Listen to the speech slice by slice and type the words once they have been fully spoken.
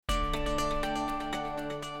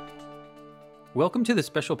Welcome to the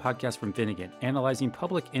special podcast from Finnegan, analyzing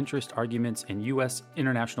public interest arguments in U.S.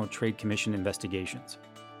 International Trade Commission investigations.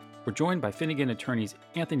 We're joined by Finnegan attorneys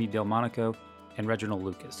Anthony Del Monaco and Reginald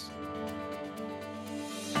Lucas.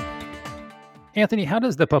 Anthony, how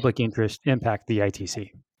does the public interest impact the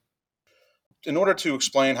ITC? In order to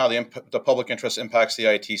explain how the public interest impacts the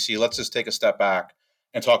ITC, let's just take a step back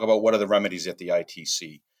and talk about what are the remedies at the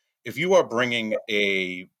ITC. If you are bringing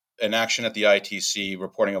an action at the ITC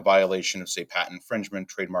reporting a violation of, say, patent infringement,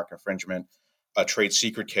 trademark infringement, a trade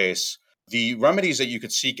secret case, the remedies that you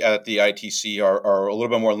could seek at the ITC are a little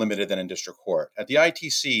bit more limited than in district court. At the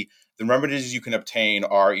ITC, the remedies you can obtain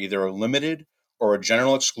are either a limited or a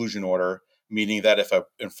general exclusion order, meaning that if a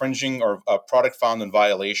infringing or a product found in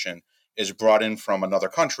violation is brought in from another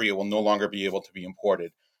country, it will no longer be able to be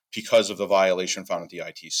imported because of the violation found at the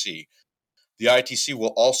ITC. The ITC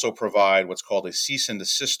will also provide what's called a cease and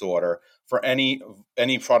desist order for any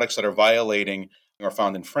products that are violating or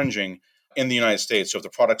found infringing in the United States. So if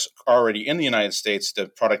the product's already in the United States, the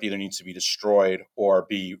product either needs to be destroyed or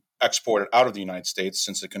be exported out of the United States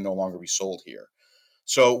since it can no longer be sold here.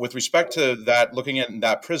 So with respect to that, looking at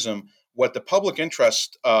that prism, what the public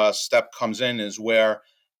interest step comes in is where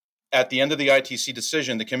at the end of the ITC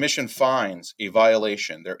decision, the commission finds a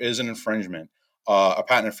violation. There is an infringement, a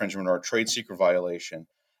patent infringement or a trade secret violation.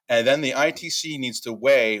 And then the ITC needs to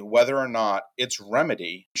weigh whether or not its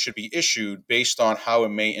remedy should be issued based on how it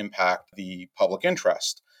may impact the public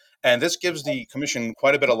interest. And this gives the commission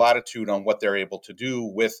quite a bit of latitude on what they're able to do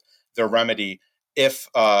with their remedy if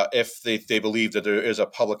they believe that there is a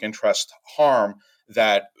public interest harm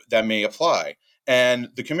that may apply. And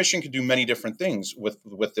the commission can do many different things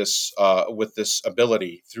with this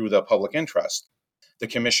ability through the public interest. The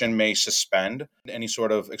commission may suspend any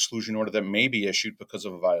sort of exclusion order that may be issued because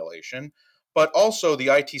of a violation, but also the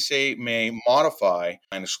ITC may modify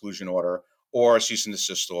an exclusion order or a cease and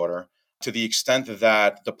desist order to the extent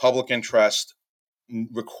that the public interest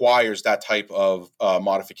requires that type of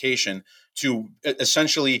modification to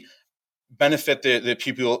essentially benefit the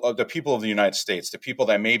people of the United States, the people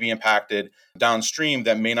that may be impacted downstream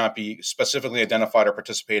that may not be specifically identified or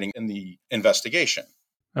participating in the investigation.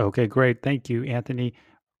 Okay, great. Thank you, Anthony.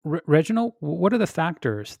 Reginald, what are the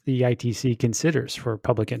factors the ITC considers for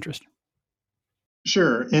public interest?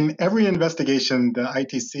 Sure. In every investigation, the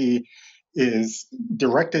ITC is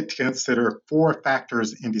directed to consider 4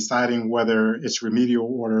 factors in deciding whether its remedial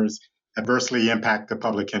orders adversely impact the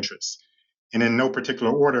public interest. And in no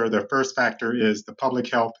particular order, the first factor is the public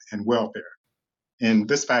health and welfare. And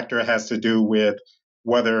this factor has to do with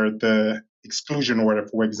whether the exclusion order,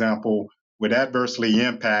 for example, would adversely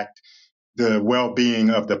impact the well-being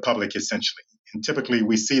of the public, essentially. And typically,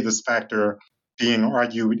 we see this factor being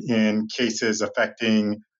argued in cases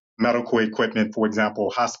affecting medical equipment, for example,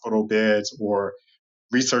 hospital beds or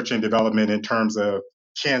research and development in terms of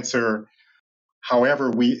cancer. However,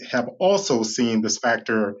 we have also seen this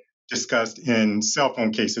factor discussed in cell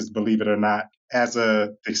phone cases, believe it or not, as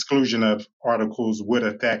the exclusion of articles would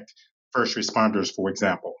affect first responders, for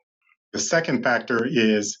example. The second factor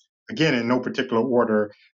is, again, in no particular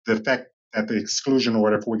order, the effect that the exclusion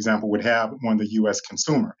order, for example, would have on the U.S.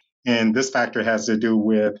 consumer. And this factor has to do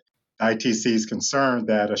with ITC's concern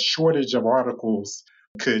that a shortage of articles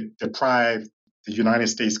could deprive the United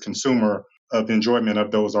States consumer of enjoyment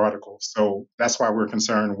of those articles. So that's why we're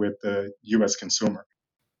concerned with the U.S. consumer.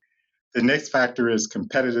 The next factor is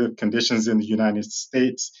competitive conditions in the United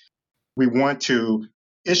States. We want to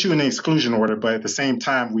issue an exclusion order, but at the same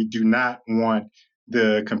time, we do not want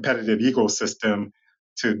the competitive ecosystem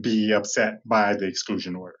to be upset by the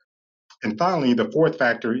exclusion order. And finally, the fourth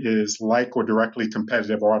factor is like or directly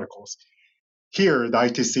competitive articles. Here, the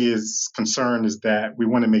ITC's concern is that we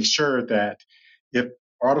want to make sure that if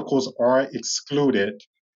articles are excluded,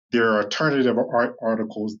 there are alternative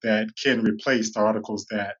articles that can replace the articles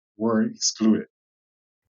that were excluded.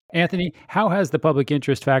 Anthony, how has the public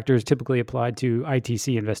interest factors typically applied to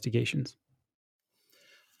ITC investigations?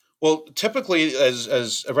 Well, typically,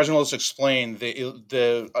 as Reginald has explained,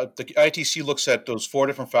 the ITC looks at those 4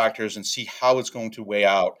 different factors and see how it's going to weigh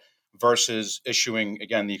out versus issuing,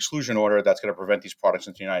 again, the exclusion order that's going to prevent these products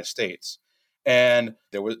into the United States. And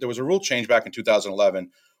there was a rule change back in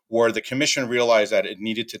 2011 where the commission realized that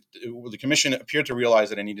the commission appeared to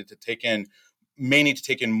realize that it may need to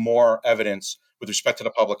take in more evidence with respect to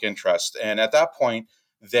the public interest. And at that point,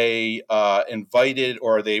 they invited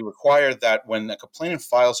or they required that when a complainant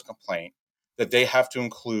files a complaint, that they have to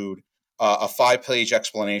include a 5-page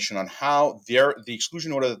explanation on how the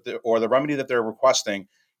exclusion order or the remedy that they're requesting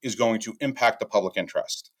is going to impact the public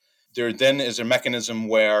interest. There then is a mechanism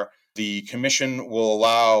where the commission will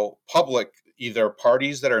allow public either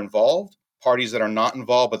parties that are involved, parties that are not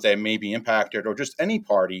involved, but they may be impacted, or just any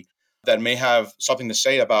party that may have something to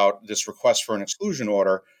say about this request for an exclusion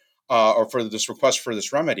order or for this request for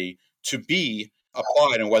this remedy to be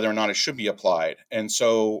applied and whether or not it should be applied. And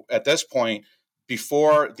so at this point,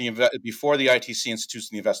 before the ITC institutes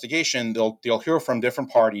the investigation, they'll hear from different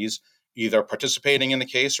parties, either participating in the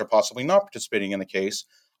case or possibly not participating in the case,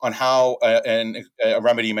 on how a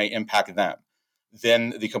remedy may impact them.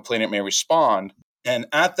 Then the complainant may respond. And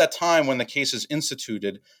at that time, when the case is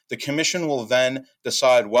instituted, the commission will then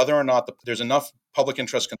decide whether or not there's enough public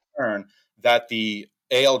interest concern that the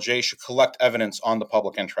ALJ should collect evidence on the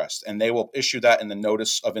public interest. And they will issue that in the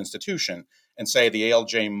notice of institution and say the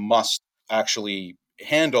ALJ must actually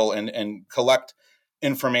handle and collect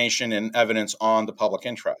information and evidence on the public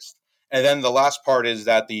interest. And then the last part is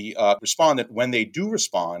that the respondent, when they do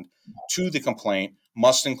respond to the complaint,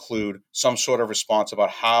 must include some sort of response about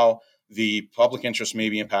how the public interest may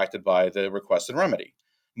be impacted by the requested remedy.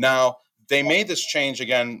 Now, they made this change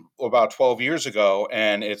again about 12 years ago,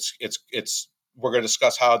 and we're going to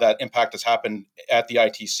discuss how that impact has happened at the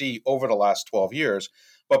ITC over the last 12 years.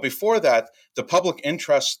 But before that, the public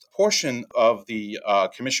interest portion of the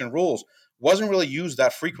commission rules wasn't really used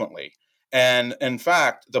that frequently. And in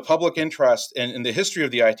fact, the public interest in the history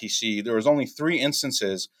of the ITC, there was only 3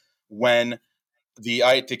 instances when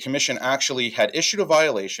the commission actually had issued a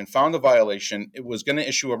violation, found a violation, it was going to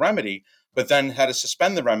issue a remedy, but then had to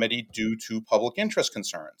suspend the remedy due to public interest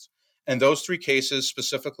concerns. And those 3 cases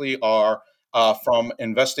specifically are from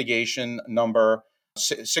investigation number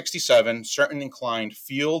 67, certain inclined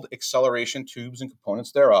field acceleration tubes and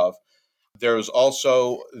components thereof. There's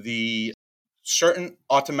also the certain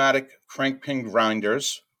automatic crank pin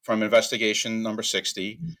grinders from investigation number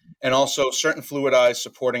 60, and also certain fluidized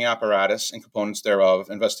supporting apparatus and components thereof,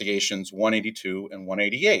 investigations 182 and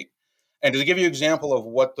 188. And to give you an example of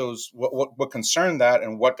what concerned that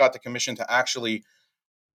and what got the commission to actually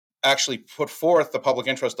put forth the public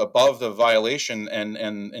interest above the violation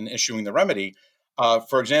and issuing the remedy,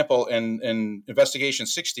 for example, in investigation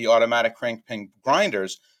 60, automatic crank pin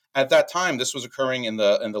grinders, at that time, this was occurring in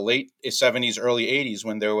the late 70s, early 80s,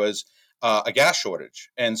 when there was a gas shortage,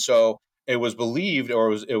 and so it was believed,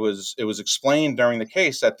 or it was explained during the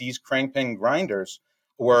case, that these crank pin grinders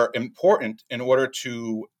were important in order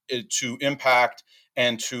to impact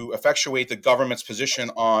and to effectuate the government's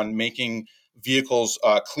position on making vehicles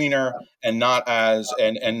cleaner and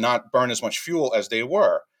not burn as much fuel as they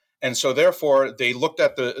were. And so, therefore, they looked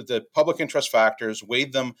at the public interest factors,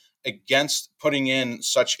 weighed them against putting in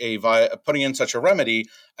such a remedy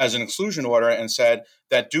as an exclusion order, and said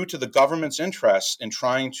that due to the government's interest in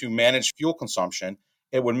trying to manage fuel consumption,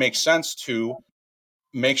 it would make sense to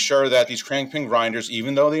make sure that these crank pin grinders,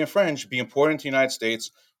 even though they infringe, be important to the United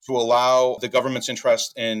States to allow the government's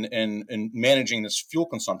interest in managing this fuel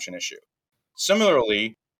consumption issue.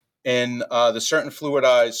 Similarly, in the certain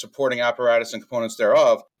fluidized supporting apparatus and components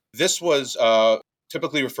thereof, this was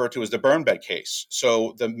typically referred to as the burn bed case.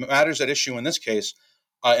 So the matters at issue in that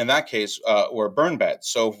case, were burn beds.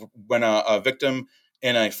 So when a victim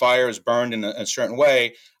in a fire is burned in a certain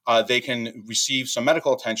way, they can receive some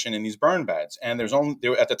medical attention in these burn beds. And at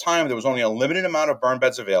the time, there was only a limited amount of burn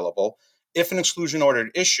beds available. If an exclusion order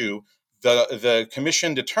issue, the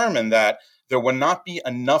commission determined that there would not be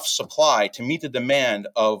enough supply to meet the demand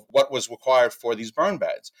of what was required for these burn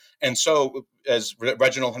beds. And so, as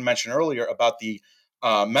Reginald had mentioned earlier about the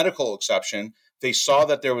medical exception, they saw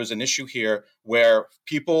that there was an issue here where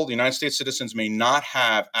the United States citizens, may not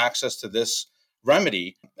have access to this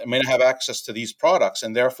remedy, may not have access to these products,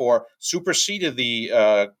 and therefore superseded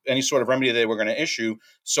any sort of remedy they were going to issue,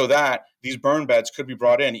 so that these burn beds could be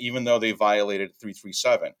brought in, even though they violated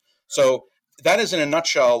 337. So that is, in a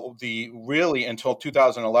nutshell, really until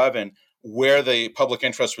 2011, where the public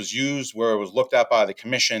interest was used, where it was looked at by the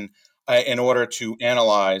commission in order to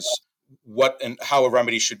analyze what and how a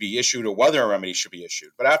remedy should be issued, or whether a remedy should be issued.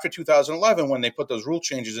 But after 2011, when they put those rule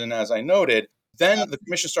changes in, as I noted, then the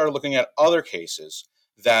commission started looking at other cases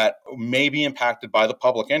that may be impacted by the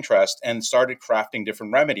public interest and started crafting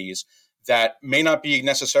different remedies that may not be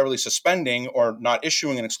necessarily suspending or not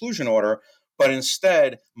issuing an exclusion order, but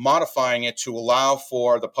instead modifying it to allow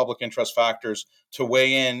for the public interest factors to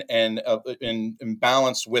weigh in and in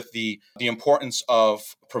balance with the importance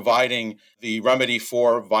of providing the remedy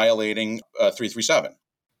for violating 337.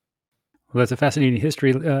 Well, that's a fascinating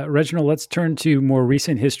history. Reginald, let's turn to more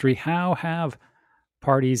recent history. How have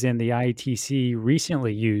parties in the ITC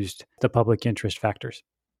recently used the public interest factors?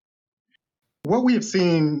 What we have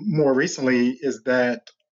seen more recently is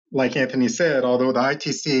that, like Anthony said, although the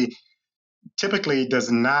ITC typically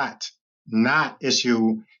does not not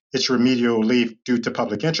issue its remedial relief due to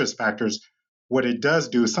public interest factors, what it does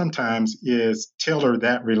do sometimes is tailor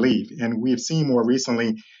that relief. And we've seen more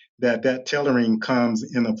recently that that tailoring comes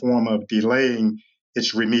in the form of delaying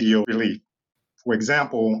its remedial relief. For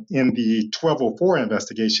example, in the 1204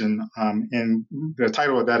 investigation, and the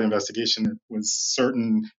title of that investigation was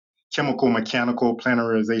Certain Chemical, Mechanical,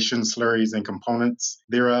 Planarization, Slurries, and Components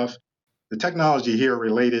thereof. The technology here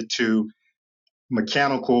related to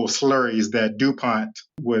mechanical slurries that DuPont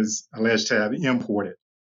was alleged to have imported.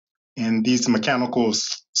 And these mechanical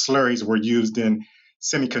slurries were used in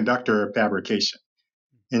semiconductor fabrication.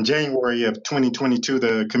 In January of 2022,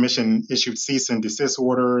 the commission issued cease and desist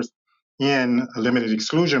orders and a limited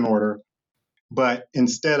exclusion order. But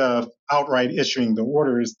instead of outright issuing the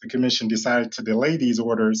orders, the commission decided to delay these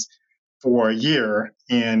orders for a year.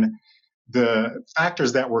 And the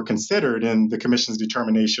factors that were considered in the commission's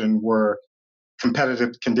determination were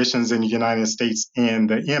competitive conditions in the United States and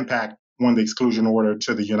the impact on the exclusion order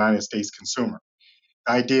to the United States consumer.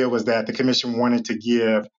 The idea was that the commission wanted to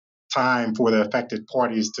give time for the affected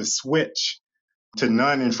parties to switch to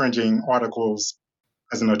non-infringing articles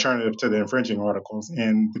as an alternative to the infringing articles.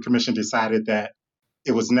 And the commission decided that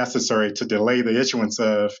it was necessary to delay the issuance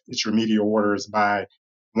of its remedial orders by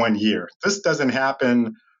 1 year. This doesn't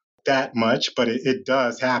happen that much, but it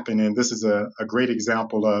does happen. And this is a great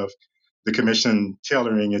example of the commission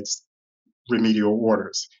tailoring its remedial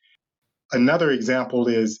orders. Another example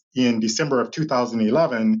is in December of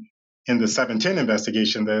 2011, in the 710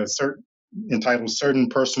 investigation, entitled Certain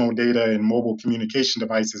Personal Data and Mobile Communication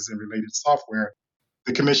Devices and Related Software,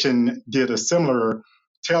 the commission did a similar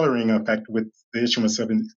tailoring effect with the issuance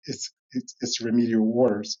of its remedial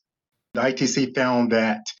orders. The ITC found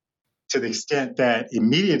that to the extent that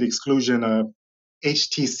immediate exclusion of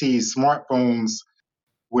HTC smartphones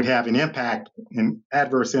would have an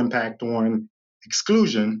adverse impact on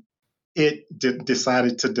exclusion, it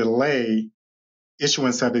decided to delay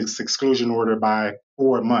issuance of its exclusion order by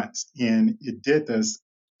 4 months. And it did this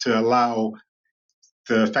to allow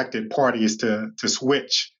the affected parties to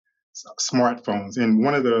switch smartphones. And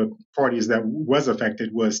one of the parties that was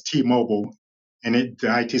affected was T-Mobile. And the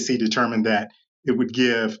ITC determined that it would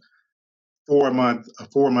give a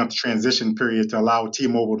 4-month transition period to allow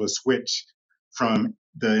T-Mobile to switch from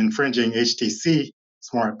the infringing HTC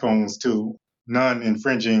smartphones to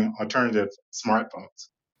non-infringing alternative smartphones.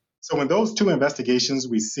 So in those two investigations,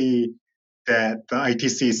 we see that the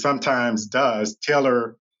ITC sometimes does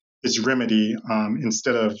tailor its remedy.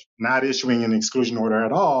 Instead of not issuing an exclusion order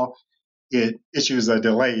at all, it issues a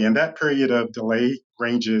delay. And that period of delay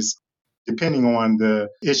ranges depending on the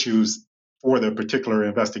issues for the particular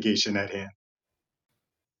investigation at hand.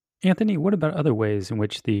 Anthony, what about other ways in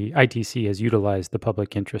which the ITC has utilized the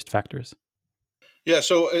public interest factors? Yeah,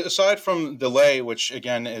 so aside from delay, which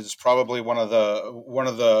again is probably one of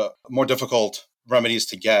the more difficult remedies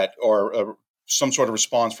to get, or some sort of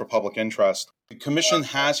response for public interest, the Commission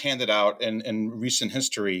has handed out in recent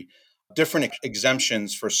history different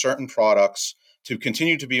exemptions for certain products to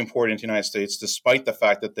continue to be imported into the United States, despite the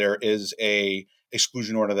fact that there is a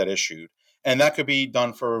exclusion order that issued, and that could be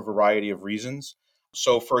done for a variety of reasons.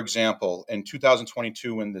 So, for example, in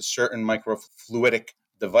 2022, in the certain microfluidic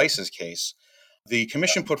devices case, the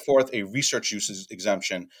Commission put forth a research uses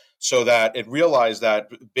exemption so that it realized that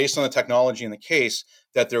based on the technology in the case,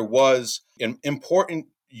 that there was an important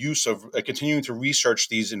use of continuing to research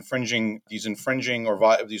these infringing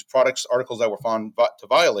or these products, articles that were found to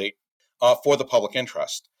violate for the public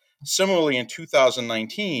interest. Similarly, in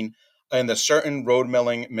 2019, in the certain road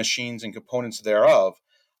milling machines and components thereof,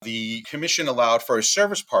 the Commission allowed for a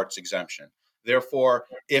service parts exemption. Therefore,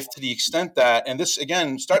 if to the extent that, and this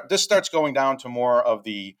again, this starts going down to more of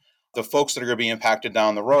the folks that are going to be impacted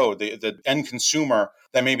down the road, the end consumer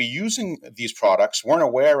that may be using these products, weren't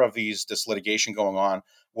aware of this litigation going on,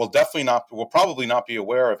 will probably not be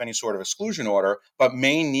aware of any sort of exclusion order, but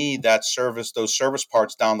may need those service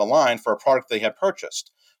parts down the line for a product they had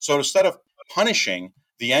purchased. So instead of punishing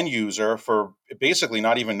the end user for basically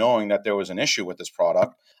not even knowing that there was an issue with this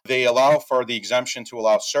product, they allow for the exemption to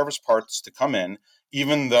allow service parts to come in,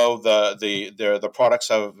 even though the products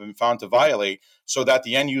have been found to violate, so that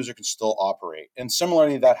the end user can still operate. And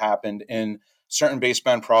similarly, that happened in certain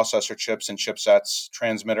baseband processor chips and chipsets,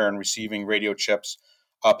 transmitter and receiving radio chips,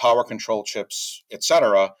 power control chips,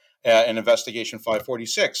 etc. In Investigation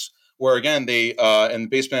 546. Where again, in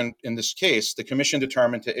baseband, in this case, the Commission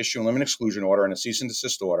determined to issue a limit exclusion order and a cease and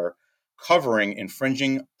desist order covering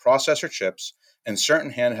infringing processor chips and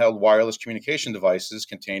certain handheld wireless communication devices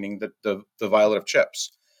containing the violative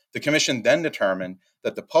chips. The Commission then determined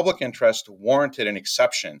that the public interest warranted an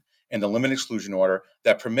exception in the limit exclusion order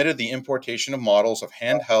that permitted the importation of models of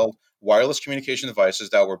handheld wireless communication devices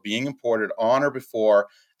that were being imported on or before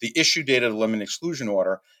the issue date of the limit exclusion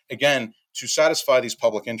order, again, to satisfy these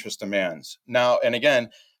public interest demands. Now, and again,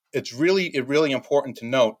 it's really important to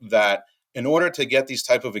note that in order to get these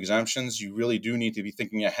type of exemptions, you really do need to be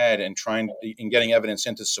thinking ahead and getting evidence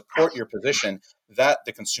in to support your position that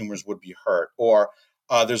the consumers would be hurt. Or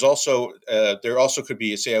there also could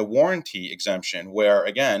be, say, a warranty exemption where,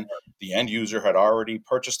 again, the end user had already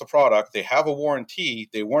purchased the product, they have a warranty,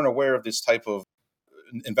 they weren't aware of this type of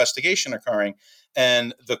investigation occurring,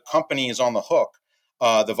 and the company is on the hook.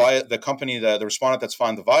 The company, the respondent that's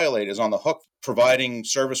found to violate, is on the hook providing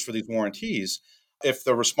service for these warranties. If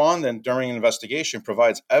the respondent during an investigation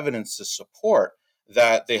provides evidence to support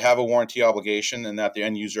that they have a warranty obligation and that the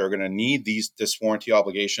end user are going to need this warranty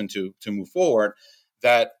obligation to move forward,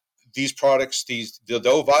 that these products,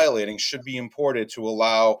 though violating, should be imported to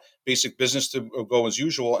allow basic business to go as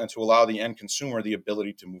usual and to allow the end consumer the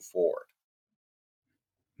ability to move forward.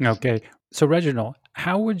 Okay. So, Reginald,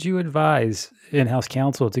 how would you advise in-house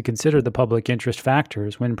counsel to consider the public interest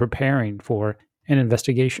factors when preparing for an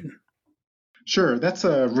investigation? Sure, that's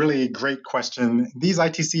a really great question. These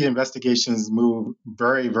ITC investigations move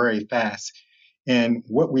very, very fast. And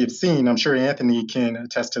what we've seen, I'm sure Anthony can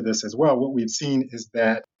attest to this as well, what we've seen is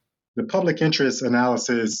that the public interest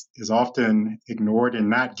analysis is often ignored and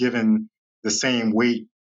not given the same weight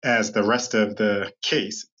as the rest of the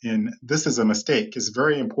case. And this is a mistake. It's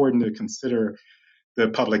very important to consider the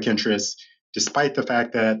public interest, despite the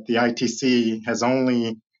fact that the ITC has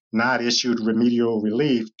only not issued remedial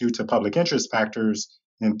relief due to public interest factors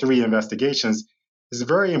in 3 investigations. It's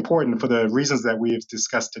very important for the reasons that we've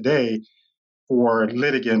discussed today for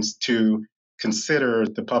litigants to consider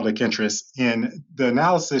the public interest. And the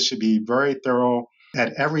analysis should be very thorough.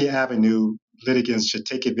 At every avenue, litigants should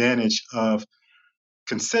take advantage of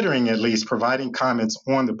considering, at least, providing comments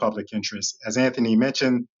on the public interest. As Anthony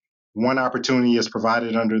mentioned, one opportunity is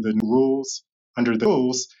provided under the rules. Under the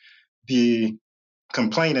rules, the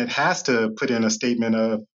complainant has to put in a statement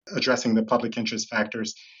of addressing the public interest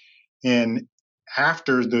factors. And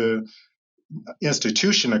after the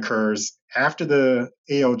institution occurs, after the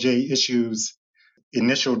ALJ issues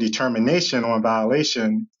initial determination on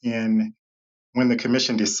violation, and when the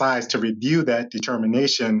commission decides to review that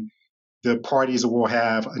determination, the parties will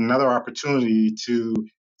have another opportunity to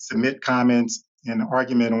submit comments and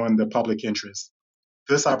argument on the public interest.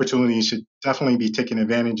 This opportunity should definitely be taken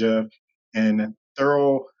advantage of, and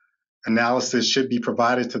thorough analysis should be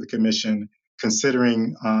provided to the commission,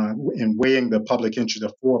 considering and weighing the public interest,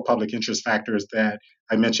 the 4 public interest factors that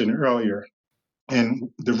I mentioned earlier. And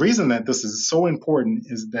the reason that this is so important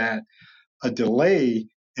is that a delay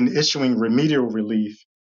in issuing remedial relief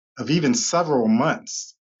of even several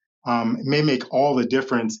months may make all the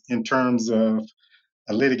difference in terms of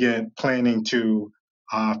a litigant planning to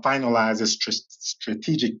finalize a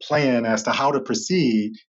strategic plan as to how to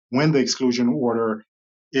proceed when the exclusion order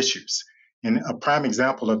issues. And a prime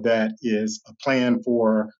example of that is a plan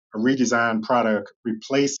for a redesigned product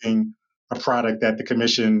replacing a product that the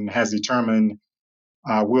commission has determined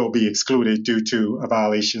will be excluded due to a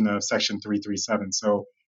violation of Section 337. So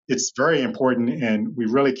it's very important, and we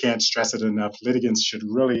really can't stress it enough. Litigants should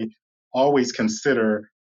really always consider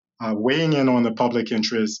weighing in on the public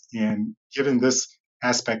interest and giving this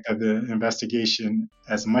aspect of the investigation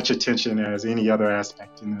as much attention as any other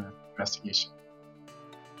aspect in the investigation.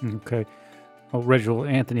 Okay. Well, Reginald,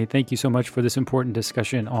 Anthony, thank you so much for this important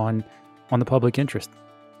discussion on the public interest.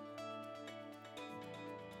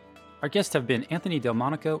 Our guests have been Anthony Del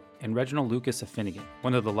Monaco and Reginald Lucas of Finnegan,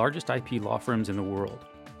 one of the largest IP law firms in the world.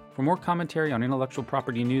 For more commentary on intellectual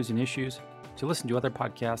property news and issues, to listen to other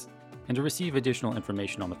podcasts, and to receive additional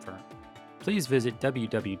information on the firm, please visit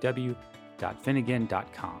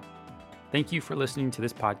www.finnegan.com. Thank you for listening to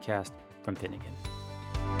this podcast from Finnegan.